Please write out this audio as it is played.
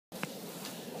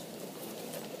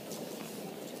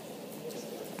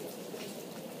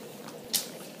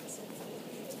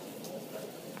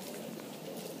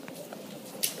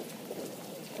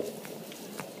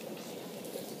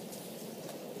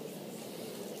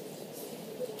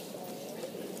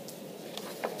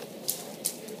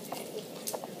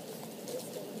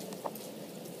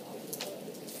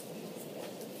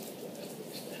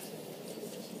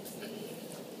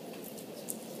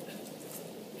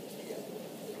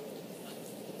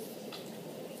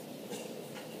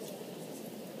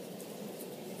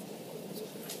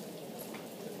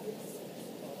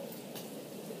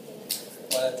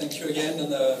Thank you again,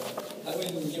 and I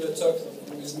will give a talk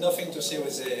with nothing to say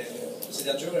with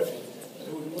the geography.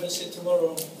 And we will see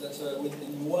tomorrow that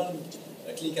in one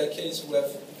clinical case we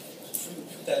have few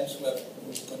times we have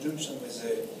conjunction with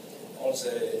all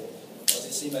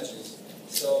these images.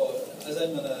 So as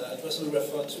I'm an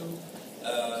ultrasonographer too,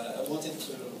 I wanted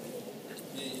to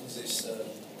be in this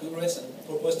congress and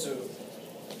propose to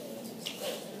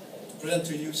present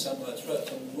to you some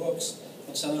works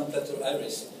concerning plateau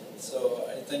iris. So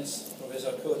I thank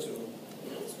Professor Ko to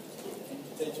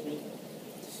invitate me.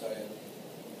 Sorry.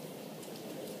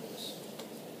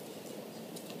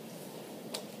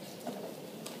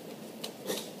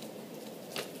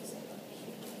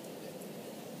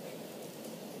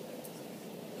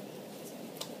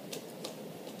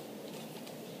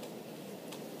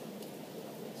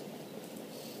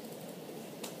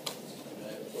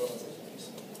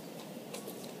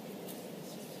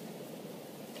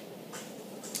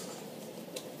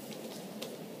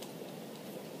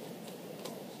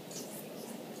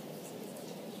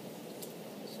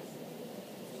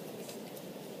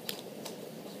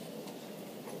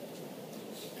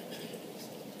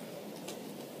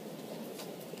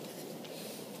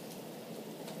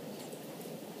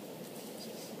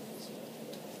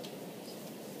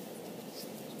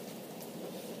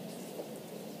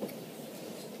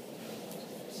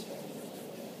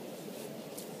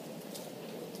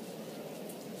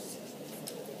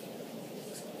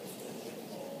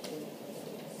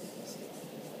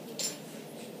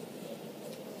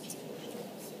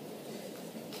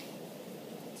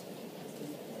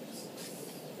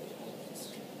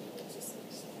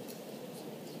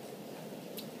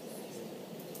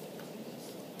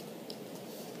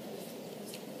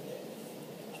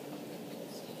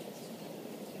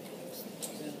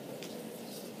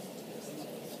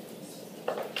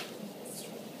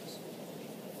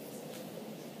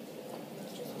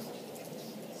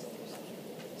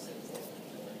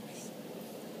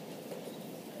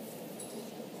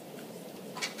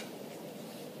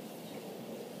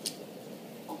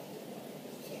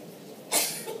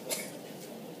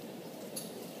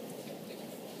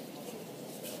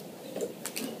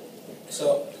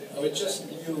 So I will just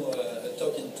give you a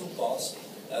talk in two parts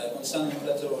concerning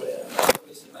plateau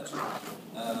iris imaging.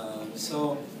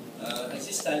 At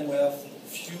this time we have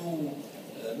few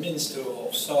means to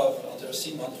observe anterior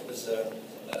segment with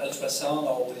ultrasound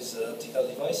or with optical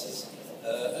devices.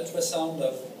 Ultrasound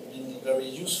have been very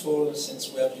useful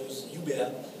since we have used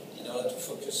UBM in order to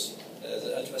focus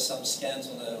the ultrasound scans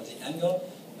on the angle.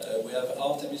 We have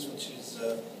Artemis, which is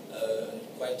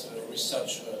quite a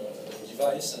research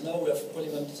device, and now we have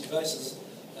polyvalent devices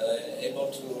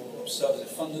able to observe the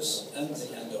fundus and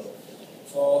the angle.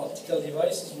 For optical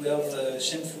devices, we have the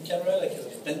Shenfu camera, like the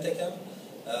Pentacam,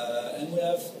 and we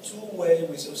have two ways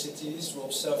with OCTs to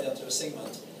observe the anterior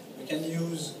segment. We can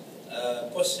use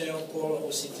posterior pole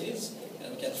OCTs,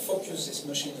 and we can focus these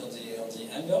machines on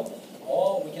the angle,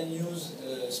 or we can use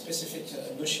specific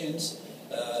machines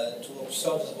to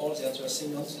observe all the anterior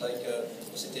segments, like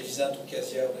OCT Vizant or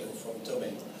Casia from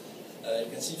Tomei.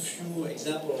 You can see a few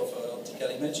examples of optical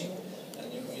imaging,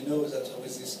 and you know that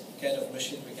with this kind of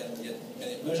machine we can get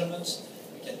many measurements,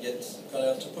 we can get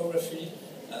color topography,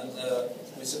 and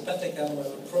with the Pentacam we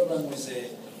have a problem with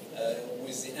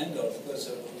the angle, because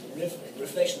the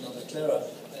reflection on the clara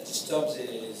disturbs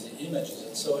the images,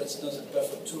 and so it's not a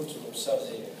perfect tool to observe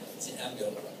the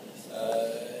angle.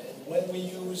 When we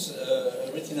use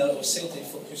a retinal OCT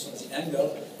focus on the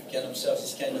angle, we can observe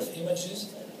this kind of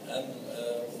images, and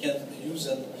we can use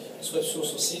a swept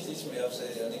source OCT. We have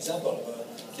an example of a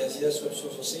Casia swept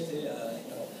source OCT,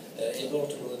 able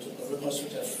to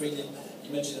reconstruct a 3D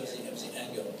images of the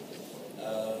angle.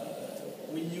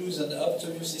 We use an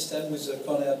OptoView system with a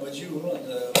cornea module, and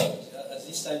at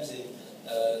this time the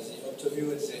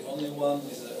OptoView is the only one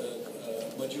with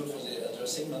a module for the anterior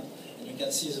segment, and you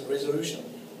can see the resolution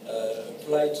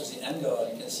applied to the angle.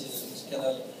 You can see this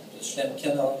canal, the Schlemm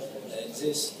canal in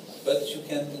this, but you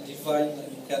can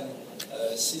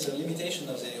see the limitation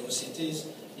of the OCTs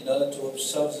in order to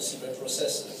observe the civil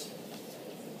processes.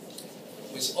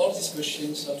 With all these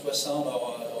machines, ultrasound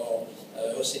or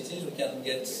OCTs, we can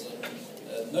get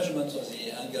measurements of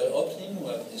the angle opening. We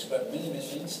have described many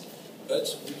things,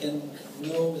 but we can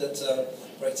know that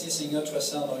practicing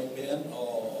ultrasound or UBM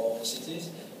or OCTs,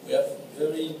 we have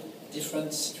very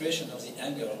different situation of the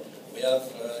angle. We have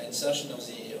insertion of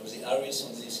the iris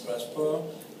on the grasper.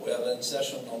 We have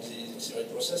insertion on the ciliary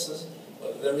processes. We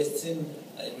have very thin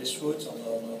iris root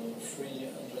on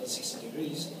 360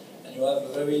 degrees, and you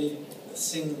have very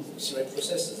thin ciliary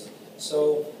processes.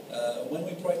 So when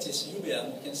we practice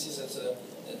UBM, we can see that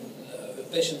a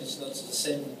patient is not the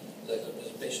same like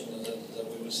the patient that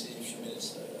we will see a few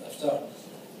minutes after.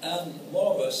 And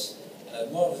more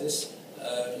of this,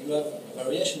 you have a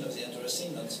variation of the anterior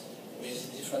segment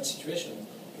with different situation.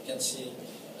 You can see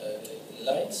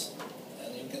light,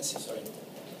 and you can see,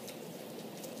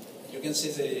 you can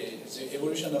see the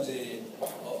evolution of the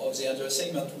anterior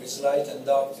segment with light and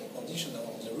dark condition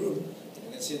of the room.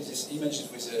 You can see this image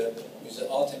with the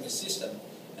Artemis system.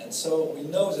 And so we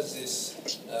know that this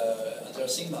anterior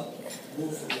segment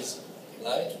move with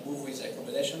light, move with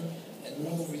accommodation, and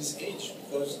move with age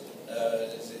because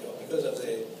of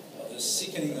the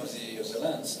thickening of the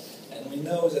lens. And we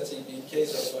know that in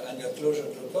case of angular closure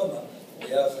glaucoma, we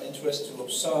have interest to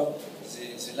observe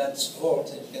the lens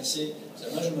vault. And you can see the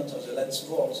measurement of the lens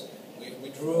vault. We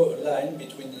draw a line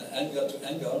between angle to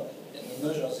angle, and we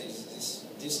measure this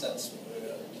distance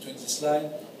between this line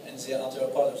and the anterior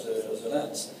part of the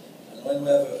lens. And when we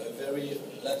have a very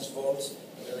lens vault,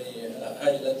 very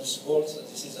high lens vault,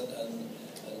 this is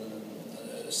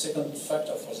a second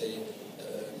factor for the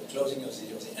closing of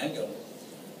the angle.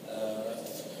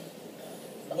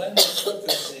 When we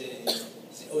focus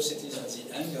the OCTs on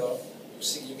the angle,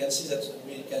 you can see that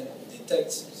we can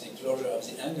detect the closure of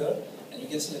the angle, and you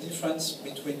can see the difference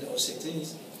between the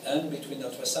OCTs and between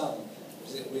ultrasound.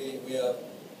 We are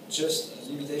just a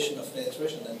limitation of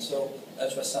penetration, and so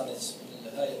ultrasound is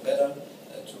better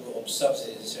to observe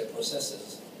the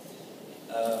processes.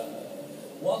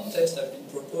 One test has been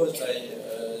proposed by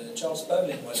Charles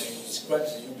Pavlin when he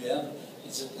describes the UBM.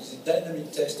 It's a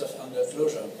dynamic test of angular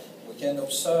closure. We can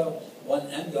observe one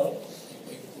angle.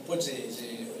 We put the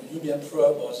UBM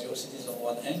probe or the OCTs on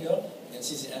one angle. You can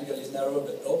see the angle is narrow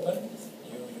but open.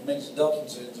 You make the dot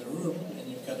in the room, and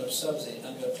you can observe the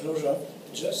angular closure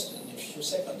just in a few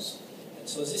seconds. And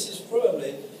so this is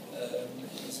probably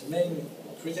the main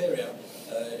criteria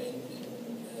in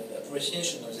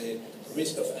appreciation of the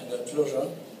risk of angular closure,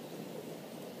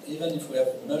 even if we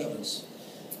have measurements.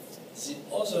 The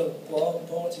other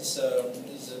part is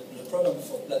the problem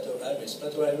for plateau iris.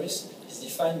 Plateau iris is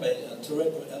defined by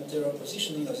anterior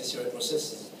positioning of the serial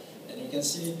processes. And you can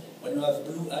see when you have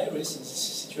blue iris in this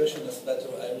situation of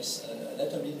plateau iris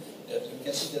anatomy, you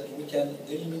can see that we can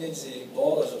eliminate the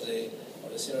borders of the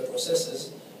serial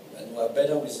processes, and we are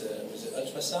better with the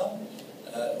ultrasound.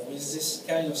 With this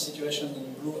kind of situation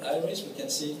in blue iris, we can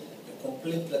see the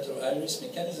complete plateau iris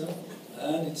mechanism,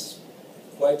 and it's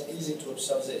quite easy to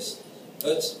observe this.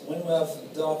 But when we have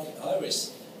dark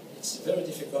iris, it's very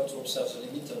difficult to observe the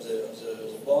limit of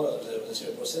the border of the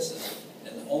serial processes,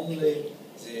 and only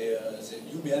the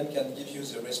UBM can give you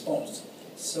the response.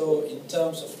 So in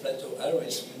terms of plateau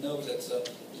iris, we know that the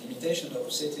limitation of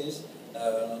OCTs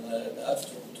have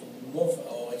to move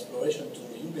our exploration to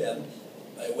UBM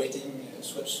by waiting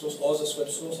swept source, other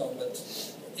swept source, but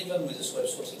even with the swept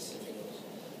source it's difficult.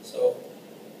 So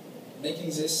making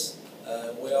this,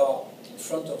 we are in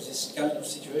front of this kind of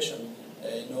situation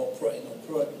in our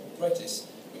practice.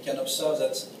 We can observe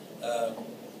that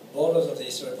borders of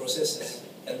the serial processes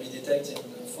can be detected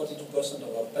in 42%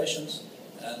 of our patients,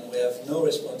 and we have no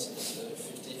response in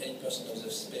 58% of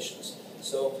those patients.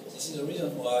 So this is the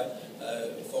reason why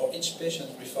for each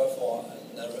patient we refer for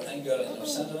another angle in our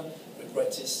center. We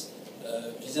practice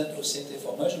Visent OCT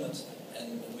for measurement,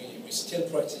 and we still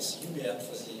practice UBM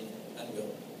for the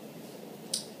angle.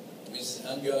 With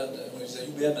angle and with the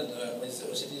UBM and with the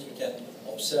OCTs, we can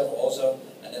observe other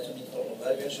anatomical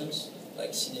variations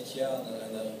like synechia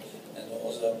and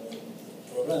other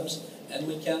problems, and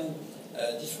we can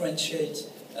differentiate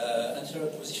anterior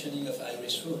positioning of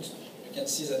iris root. You can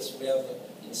see that we have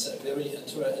very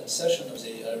anterior insertion of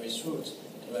the iris root,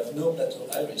 and we have no plateau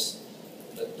iris.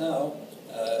 But now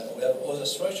we have other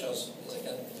structures that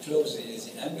can close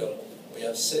the angle. We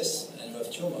have cysts and we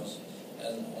have tumors,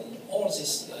 and on all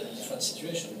these different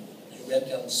situations, UBM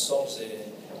can solve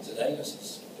the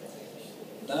diagnosis.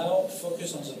 Now,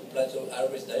 focus on the plateau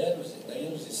iris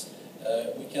diagnosis.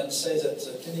 We can say that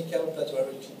the clinical plateau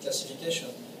iris classification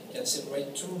can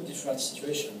separate two different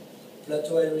situations.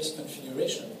 Plateau iris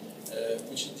configuration,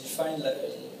 which is defined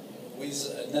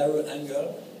with a narrow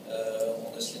angle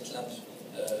on a slit lamp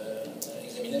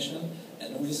examination,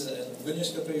 and with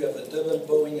gonioscopy you have a double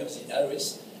bowing of the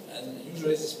iris, and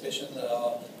usually these patients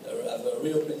have a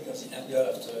reopening of the angle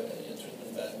after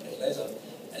treatment by laser.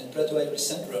 And plateau iris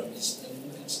syndrome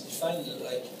it's defined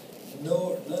like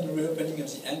no non-reopening of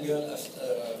the angle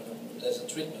after laser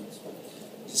treatment.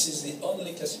 This is the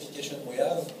only classification we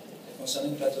have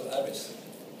concerning plateau iris.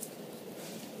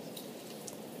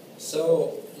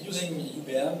 So using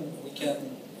UBM, we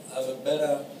can have a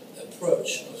better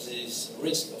approach of this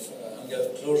risk of angular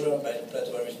closure by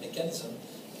plateau iris mechanism,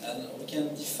 And we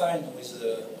can define with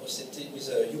the OCT, with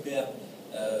a UBM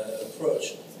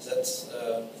approach, that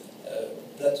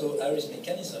plateau iris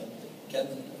mechanism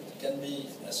can be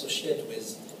associated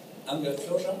with angle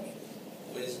closure,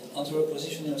 with anterior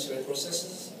positioning of ciliary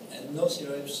processes, and no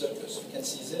ciliary sulcus. You can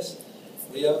see this.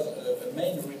 We have a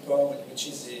main repair, which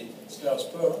is the scleral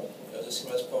spur. You have the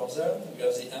scleral spur there. You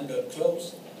have the angle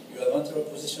close. You have anterior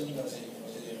positioning of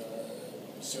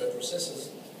the ciliary processes,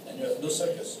 and you have no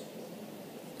sulcus.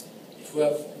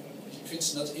 If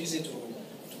it's not easy to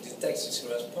detect the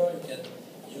scleral spur, you can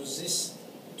use these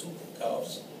two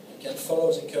curves. You can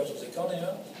follow the curves of the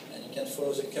cornea, and you can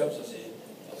follow the curves of the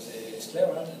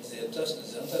sclera, and the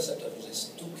intercept of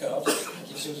these two curves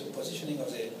gives you the positioning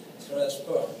of the scleral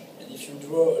spur. And if you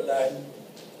draw a line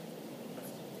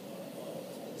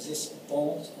on this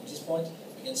point,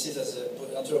 you can see that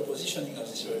the anterior positioning of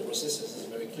the ciliary processes is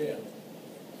very clear.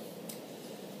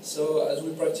 So, as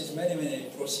we practice many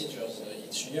procedures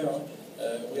each year,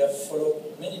 we have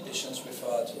followed many patients with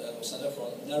our center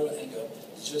for narrow angle.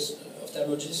 It's just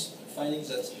ophthalmologists finding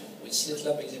that with slit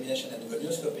lamp examination and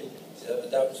gonioscopy, they have a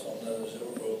doubt on the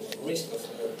risk of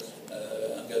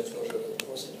angle closure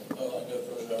procedure or angle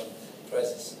closure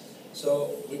crisis.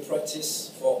 So we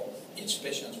practice for each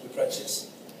patient. We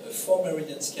practice a 4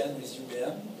 meridian scan with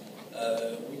UBM.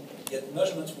 We get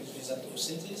measurements with Visant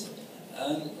OCTs,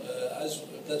 and as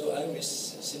plateau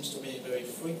iris seems to be very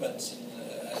frequent in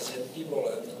Asian people,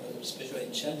 and especially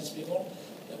in Chinese people,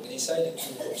 we decided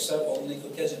to observe only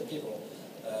Caucasian people,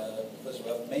 because we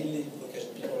have mainly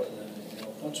Caucasian people in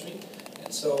our country.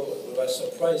 And so we were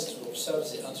surprised to observe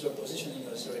the anterior positioning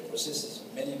of the ciliary processes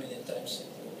many times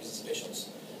with these patients.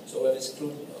 So we have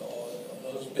excluded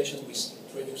those patients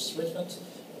with previous treatment,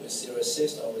 with serious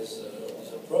cysts or with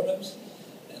other problems.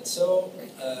 And so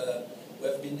we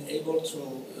have been able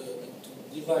to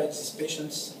divide these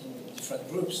patients in different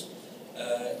groups.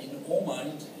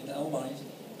 In our mind,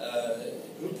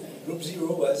 group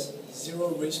 0 was zero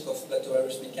risk of plateau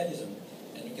iris mechanism.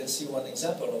 And you can see one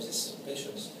example of these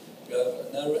patients. You have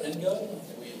a narrow angle,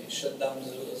 we shut down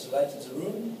the light in the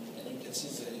room, and you can see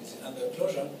the angle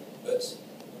closure, but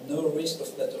no risk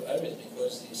of plateau iris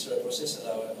because the ciliary processes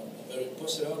are very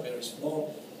posterior, very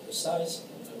small size.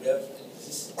 We have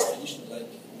this definition like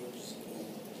group 0.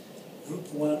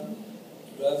 Group 1,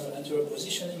 you have anterior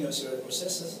positioning of ciliary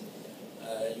processes.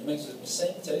 You make the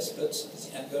same test, but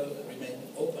the angle remains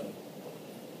open.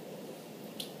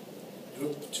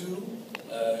 Group 2,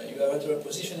 you have anterior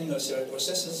positioning of ciliary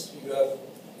processes. You have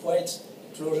quite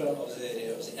closure of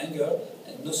the angle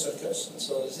and no sulcus. And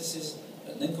so this is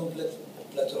an incomplete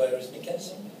plateau iris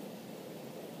mechanism.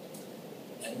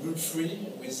 And group 3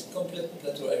 with complete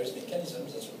plateau iris mechanism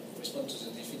that correspond to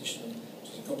the definition,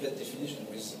 to the complete definition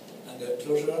with angle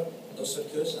closure, no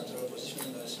sulcus, anterior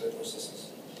positioning of the ciliary processes.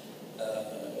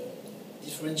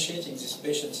 Differentiating these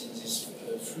patients in these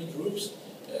 3 groups,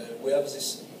 we have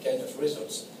this kind of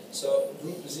results. So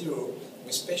group 0,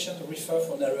 with patient referred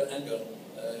for narrow angle,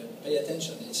 pay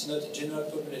attention, it's not a general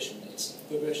population, it's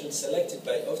a population selected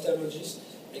by ophthalmologists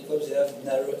because they have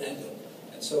narrow angle.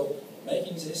 And so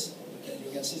making this,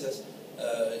 you can see that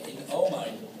in our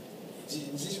mind,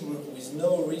 in this group with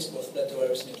no risk of plateau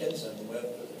iris mechanism, we have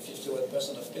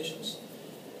 51% of patients.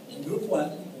 In group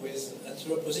 1, with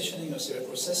anterior positioning of ciliary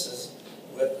processes,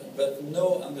 but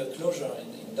no angle closure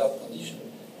in dark condition,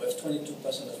 we have 22%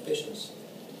 of patients.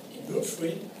 In group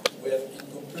 3, we have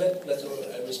incomplete plateau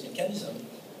iris mechanism,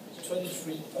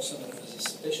 23% of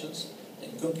these patients,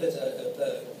 and complete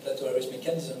plateau iris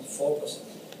mechanism, 4%.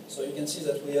 So you can see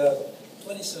that we have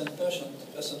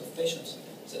 27% of patients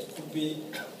that could be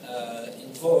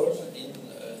involved in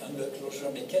angle closure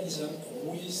mechanism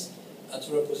with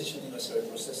anterior positioning of ciliary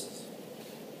processes.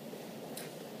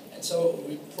 And so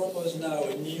we propose now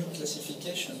a new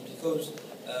classification because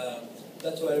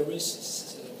plateau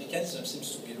iris mechanism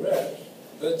seems to be rare,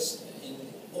 but in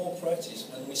all practice,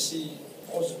 when we see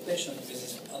all the patients with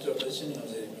this anterior positioning of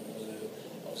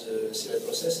the ciliary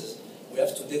processes, we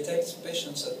have to detect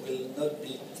patients that will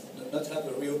not have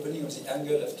a reopening of the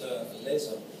angle after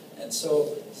laser. And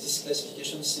so this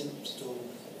classification seems to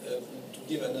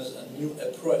give a new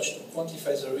approach to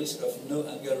quantify the risk of no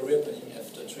angle reopening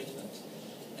after treatment.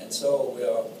 And so we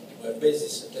have based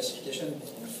this classification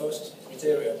on the first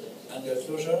criteria, angle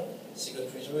closure, second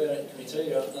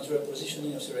criteria, anterior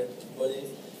positioning of the body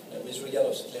with regard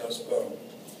of scleral spur.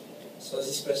 So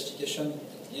this classification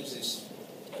gives this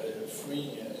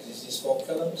these 4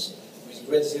 columns with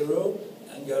grade 0,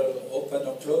 angle open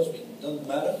or closed, it doesn't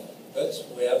matter, but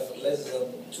we have less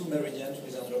than 2 meridians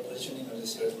with anterior positioning of the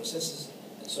ciliary processes,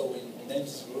 and so we name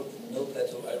this group no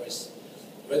plateau iris.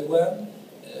 Grade 1,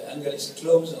 angle is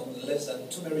closed on less than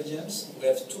 2 meridians. We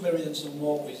have 2 meridians or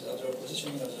more with other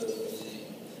positioning of the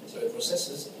cerebral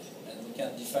processes, and we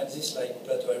can define this like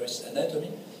plateau iris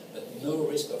anatomy, but no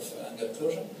risk of angle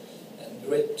closure. And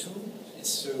grade 2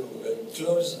 is to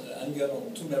close angle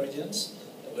on 2 meridians.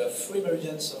 We have 3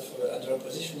 meridians of anterior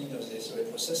positioning of the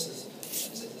cerebral processes,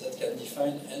 and that can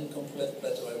define incomplete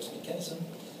plateau iris mechanism.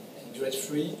 And grade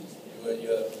 3, you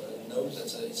know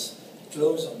that it's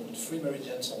closed on 3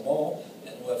 meridians or more,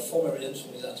 and we have 4 meridians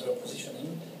with anterior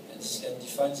positioning, and this can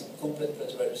define the complete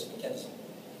plateau iris mechanism.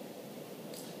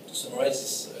 To summarize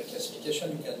this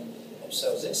classification, you can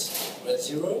observe this. Grade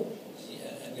 0, the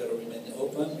angle remains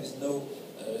open with no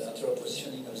anterior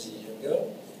positioning of the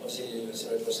angle of the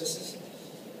cerebral processes.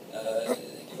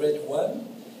 Grade 1,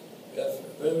 we have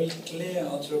very clear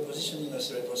anterior positioning of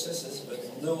cerebral processes, but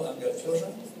no angle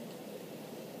closure.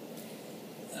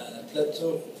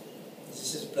 Plateau,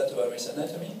 this is plateau iris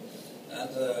anatomy, and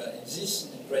in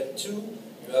this, in grade 2,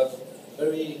 you have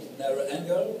very narrow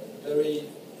angle, very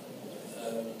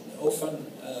often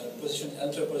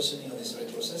anterior positioning of the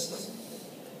cerebral processes,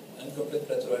 incomplete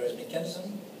plateau iris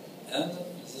mechanism, and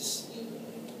this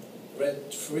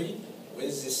grade 3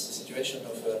 with this situation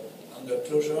of angle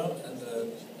closure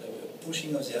and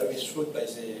pushing of the iris through by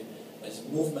the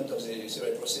movement of the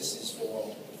cerebral processes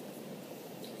forward.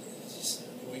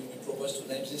 We propose to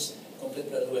name this complete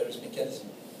plateau iris mechanism.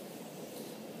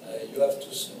 We have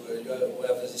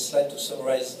this slide to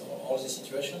summarize all the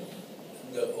situation.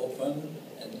 Angle open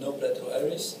and no plateau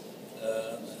iris.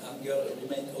 Angle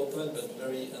remain open but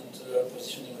very anterior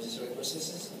positioning of the cerebral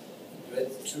processes.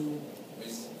 Grade 2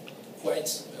 with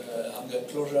quite angle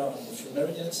closure on a few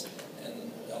meridians,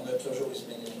 and angle closure with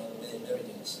many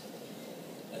meridians.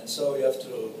 And so you have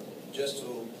to just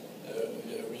to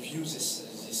review this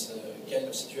kind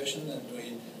of situation, and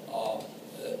we are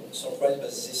surprised by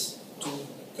these 2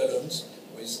 columns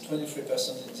with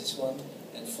 23% in this one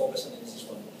and 4% in this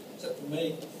one.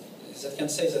 That can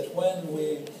say that when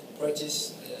we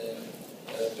practice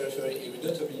peripheral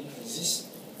iridotomy in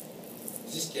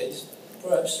this case,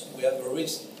 perhaps we have a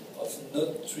risk of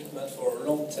not treatment for a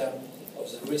long term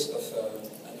of the risk of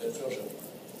angle closure.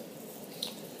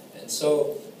 And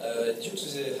so, due to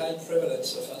the high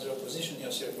prevalence of anterior positioning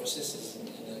of cerebral processes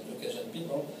in Caucasian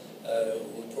people,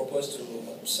 we propose to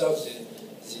observe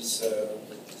these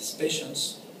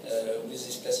patients with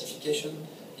this classification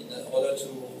in order to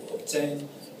obtain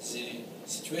the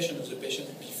situation of the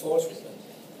patient before treatment.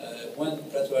 When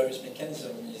plateau iris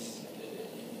mechanism is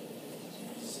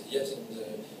yet in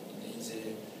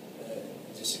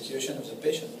the situation of the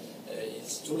patient,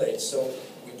 it's too late. So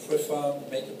we prefer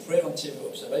make a preventive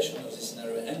observation of this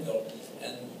narrow angle,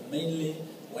 and mainly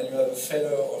when you have a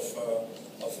failure of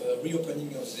a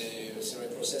reopening of the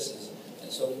cerebral processes.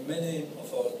 And so many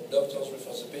of our doctors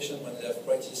refer the patient when they have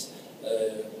practiced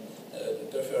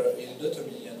peripheral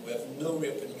iridotomy and we have no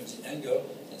reopening of the angle,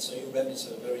 and so UBM is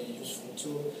a very useful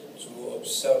tool to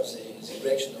observe the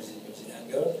reaction of the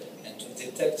angle and to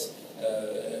detect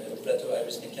plateau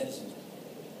iris mechanism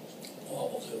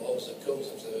or the cause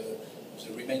of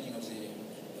the remaining of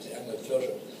the angle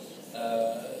closure.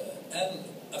 And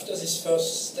after this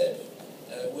first step,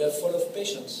 we have follow-up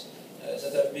patients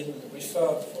that have been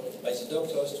referred by the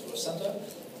doctors to a center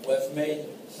who have made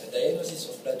a diagnosis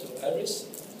of plateau iris,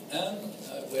 and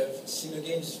we have seen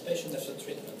again this patient after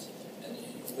treatment. And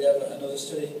we have another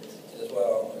study that we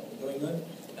are going on,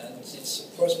 and it's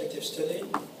a prospective study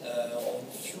on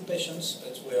few patients,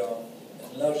 but we are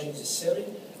enlarging this series.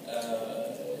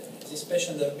 These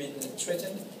patients have been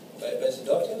treated by the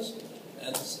doctors,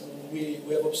 and we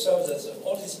have observed that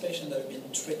all these patients have been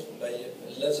treated by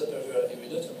laser peripheral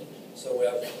iridotomy. So we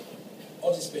have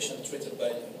all these patients treated by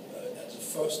at the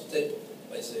first step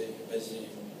by the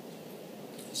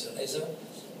laser,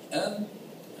 and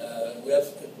we have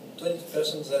 20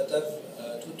 persons that have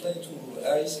 22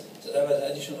 eyes that have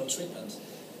an additional treatment,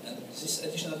 and this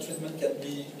additional treatment can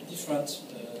be different.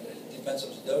 Depends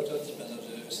on the doctor, depends on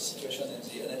the situation and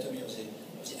the anatomy of the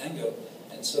angle,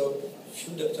 and so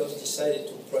few doctors decided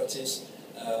to practice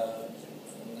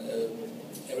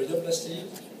iridoplasty,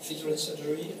 figural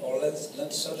surgery, or lens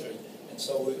surgery. And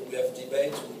so we have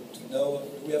debate to know,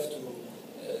 do we have to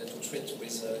treat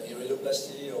with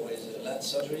iridoplasty or with lens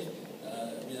surgery?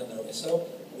 We don't know. And so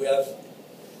we have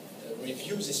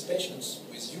reviewed these patients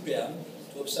with UBM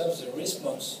to observe the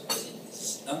response of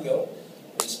this angle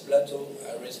with plateau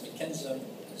iris mechanism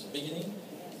at the beginning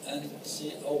and see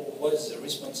what is the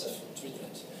response of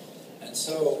treatment. And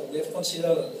so we have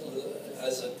considered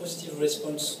as a positive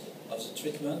response of the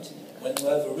treatment when we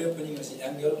have a reopening of the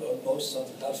angle almost on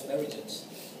half meridians.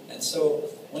 And so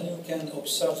when you can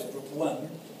observe the group 1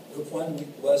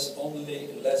 was only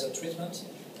laser treatment,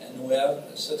 and we have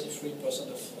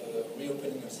 33% of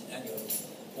reopening of the angle.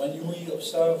 When we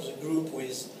observe the group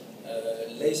with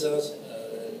lasers,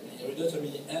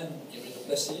 iridotomy and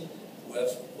iridoplasty, we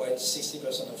have quite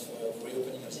 60% of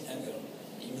reopening of the angle.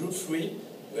 In group 3,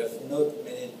 we have not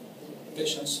many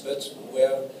patients, but we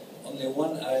have only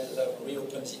one eye that have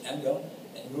reopened the angle.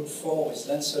 In group 4, with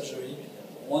lens surgery,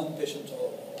 one patient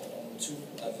or two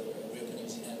have reopening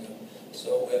the angle.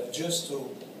 So we have just to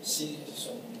see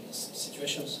some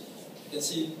situations. You can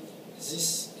see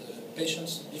these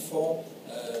patients before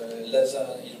laser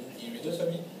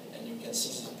iridotomy, and you can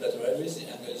see the plateau iris, the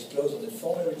angle is closed on the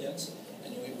 4 meridians,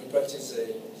 and we practice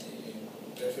the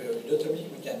peripheral iridotomy.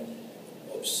 We can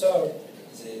observe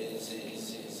the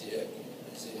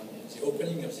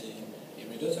opening of the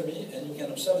iridotomy, and you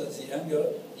can observe that the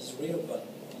angle is reopened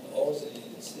on all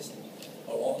the systems,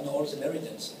 or on all the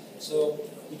meridians. So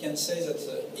we can say that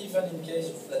even in case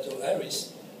of plateau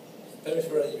iris,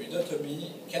 peripheral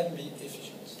iridotomy can be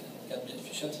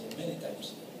efficient, many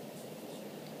times.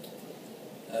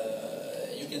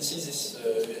 You can see this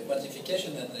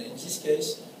quantification, and in this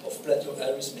case of plateau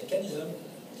iris mechanism,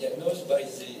 diagnosed by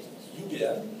the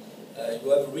UBM, you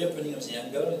have reopening of the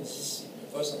angle in this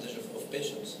percentage of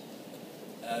patients.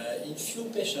 In few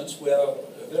patients, we have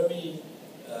a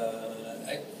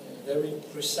very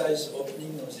precise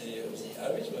opening of the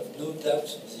iris. We have no doubt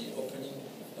of the opening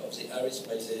of the iris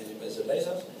by the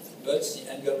laser, but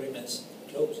the angle remains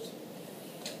closed.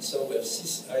 And so we have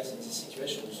 6 eyes in this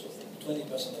situation. So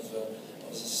 20% of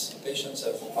these patients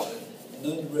have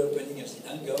non-reopening of the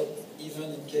angle,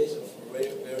 even in case of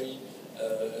very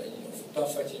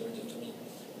perfect iridotomy.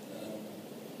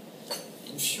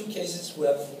 In few cases, we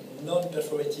have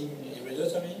non-perforating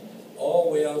iridotomy,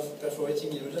 or we have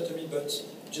perforating iridotomy, but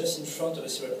just in front of the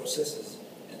cerebral processes.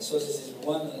 And so this is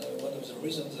one of the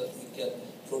reasons that we can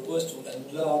propose to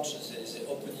enlarge the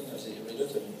opening of the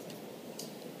iridotomy.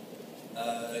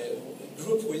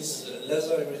 Group with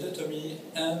laser iridotomy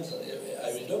and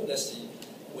iridoplasty,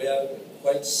 we have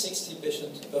quite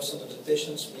 60% of the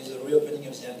patients with a reopening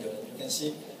of the angle. And you can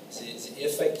see the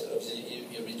effect of the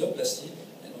iridoplasty,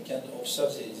 and we can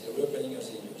observe the reopening of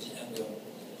the angle.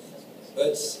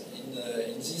 But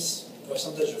in this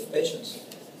percentage of patients,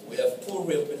 we have poor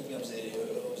reopening of the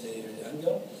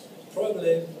angle,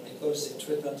 probably because the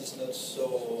treatment is not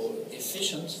so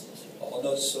efficient or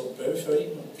not so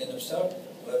peripheral. We can observe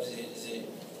we have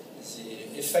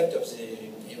the effect of the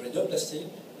iridoplasty,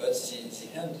 but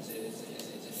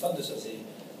the fundus of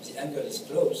the angle is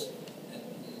closed, and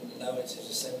now it's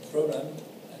the same problem,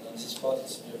 and on this part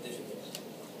it's very difficult.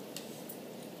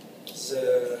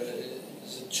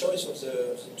 The choice of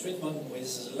the treatment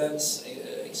with lens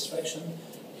extraction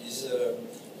is a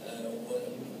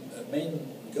main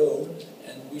goal,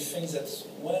 and we think that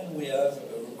when we have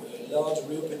a large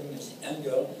reopening of the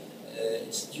angle,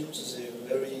 it's due to the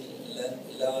very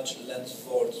large lens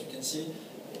vault. You can see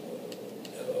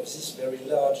this very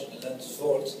large lens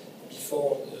vault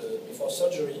before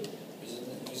surgery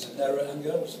with a narrow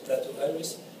angle, with a plateau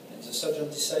iris, and the surgeon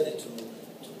decided to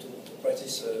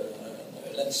practice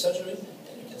lens surgery,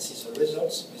 and you can see the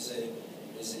results with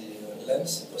the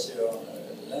lens, posterior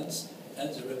lens,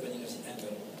 and the reopening of the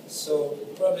angle. So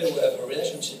probably we have a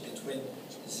relationship between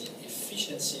the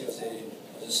efficiency of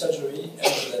the surgery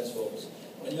and the lens vault.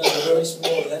 When you have a very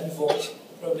small lens vault,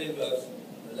 probably you have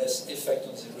less effect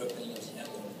on the reopening of the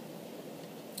angle.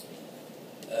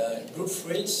 Group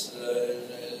 3 is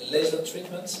laser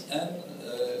treatment and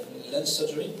lens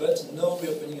surgery, but no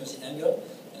reopening of the angle.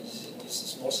 And this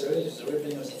is more serious. The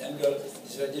reopening of the angle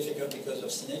is very difficult because of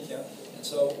synechia. And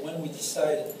so when we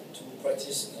decide to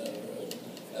practice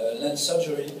lens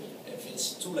surgery, if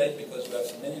it's too late because we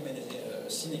have many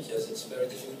synechias, it's very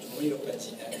difficult to reopen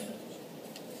the angle.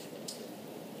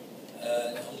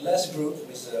 On the last group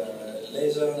with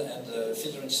laser and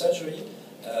filtering surgery,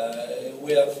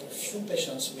 we have few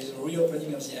patients with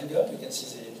reopening of the angle. You can see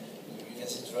the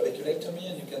trabeculectomy,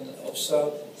 and you can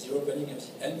observe the reopening of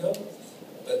the angle.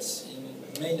 But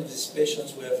in many of these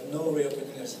patients, we have no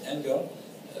reopening of the angle.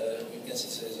 You can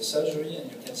see the surgery,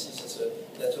 and you can see that the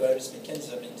plateau iris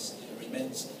mechanism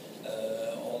remains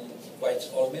on quite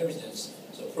all meridians.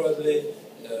 So probably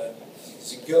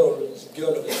the goal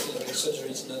of the filtering surgery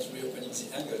is not reopening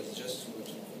the angle; it's just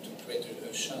to create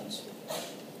a shunt.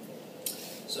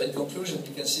 So in conclusion,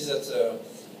 you can see that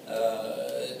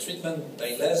treatment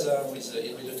by laser with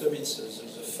iridotomy is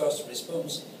the first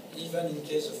response, even in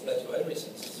case of plateau iris.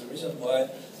 And this is the reason why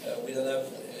we don't have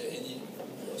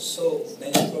so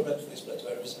many problems with plateau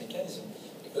iris mechanism,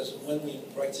 because when we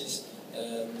practice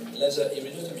laser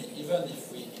iridotomy, even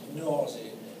if we ignore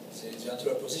the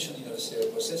anterior positioning of the serial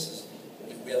processes,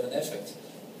 we have an effect.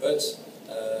 But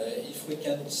if we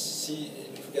can see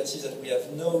that we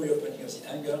have no reopening of the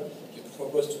angle, you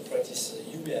propose to practice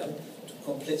UBM to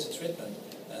complete the treatment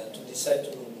and to decide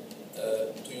to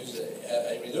use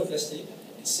iridoplasty.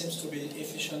 It seems to be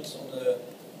efficient on a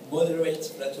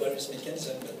moderate plateau iris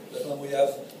mechanism, but when we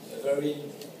have a very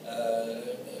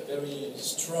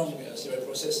strong serial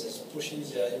processes pushing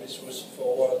the iris roots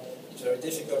forward, it's very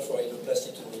difficult for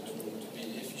iridoplasty to be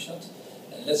efficient.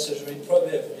 And lens surgery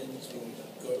probably have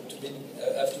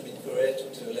to be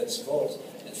corrected to lens vault,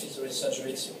 and filtering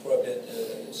surgery is probably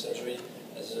surgery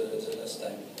as the last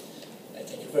time. I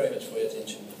thank you very much for your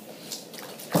attention.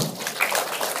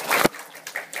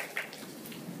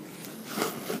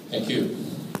 Thank you.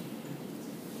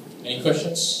 Any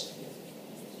questions?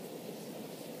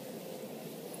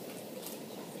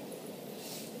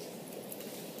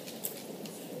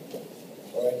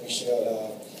 All right,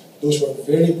 Michel, those were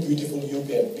very beautiful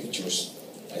UBM pictures,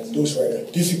 and those were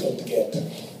difficult to get.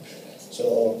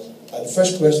 So, the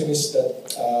first question is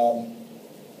that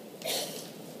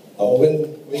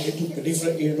when you do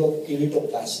peripheral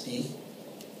iridoplasty,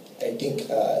 I think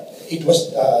it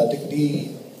was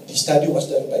the study was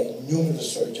done by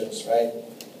numerous surgeons, right?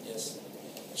 Yes.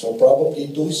 So probably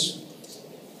those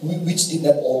which did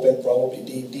not open, probably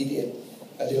they did it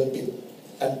a little bit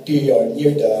anterior,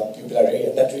 near the pupillar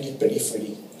area, not really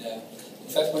peripherally. Yeah. In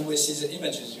fact, when we see the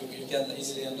images, you can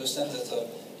easily understand that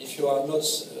if you are not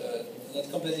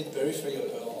completely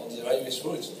peripheral on the iris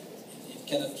root, it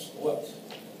cannot work.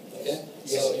 Okay.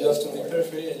 Yes, so you have to be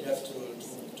peripheral, and you have to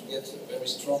get a very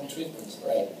strong treatment.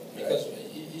 Right. Because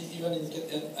even in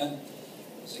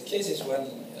the cases when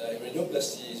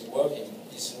iridoplasty is working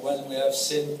is when we have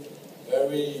seen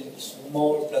very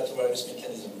small plateau iris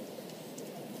mechanism.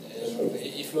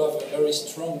 If you have a very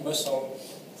strong muscle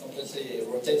completely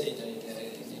rotated in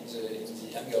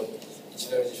the angle, it's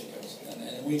very difficult.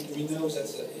 And we know that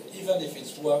even if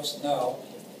it works now,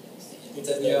 in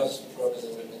 10 years probably that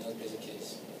will not be the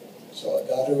case. So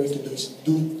the other way to do is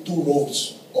do 2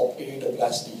 rows of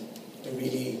iridoplasty to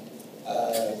really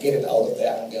get it out of the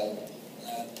angle.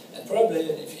 And probably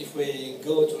if we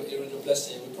go to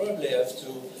iridoplasty, we probably have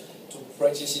to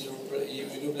practice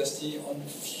iridoplasty on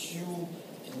few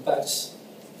impacts,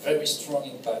 very strong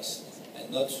impacts,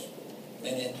 and not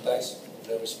many impacts,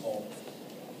 very small.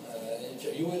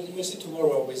 You will see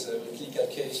tomorrow with a clinical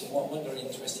case, one very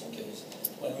interesting case.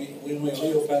 When we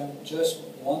reopen just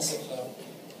one sector,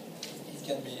 it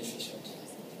can be efficient.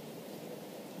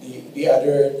 The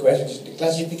other question is, the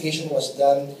classification was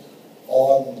done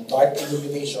on dark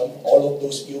illumination. All of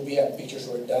those UBM pictures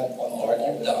were done on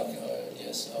dark illumination.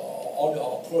 Yes, all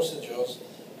our procedures,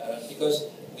 because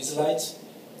with light,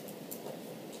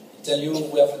 tell you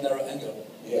we have a narrow angle.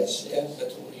 Yes. Yeah,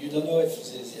 but you don't know if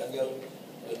the angle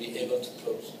will be able to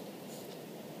close.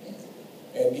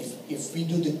 And if we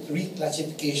do the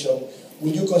reclassification,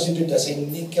 would you consider the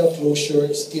synovial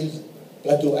closure still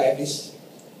plateau iris?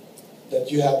 That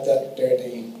you have that there,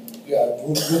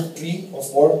 group 3 or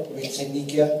 4 with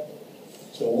synovial.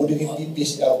 So wouldn't it be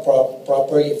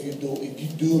proper if you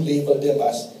do label them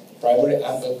as primary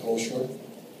angle closure?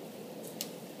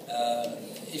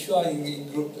 If you are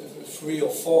in group 3 or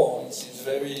 4, it's a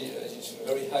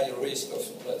very high risk of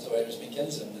plateau iris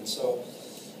mechanism, and so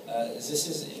this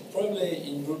is probably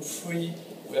in group 3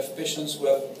 we have patients who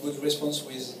have good response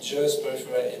with just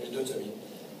peripheral iridotomy,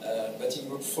 but in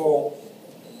group 4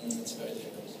 it's very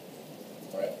difficult.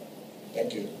 All right,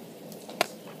 thank you.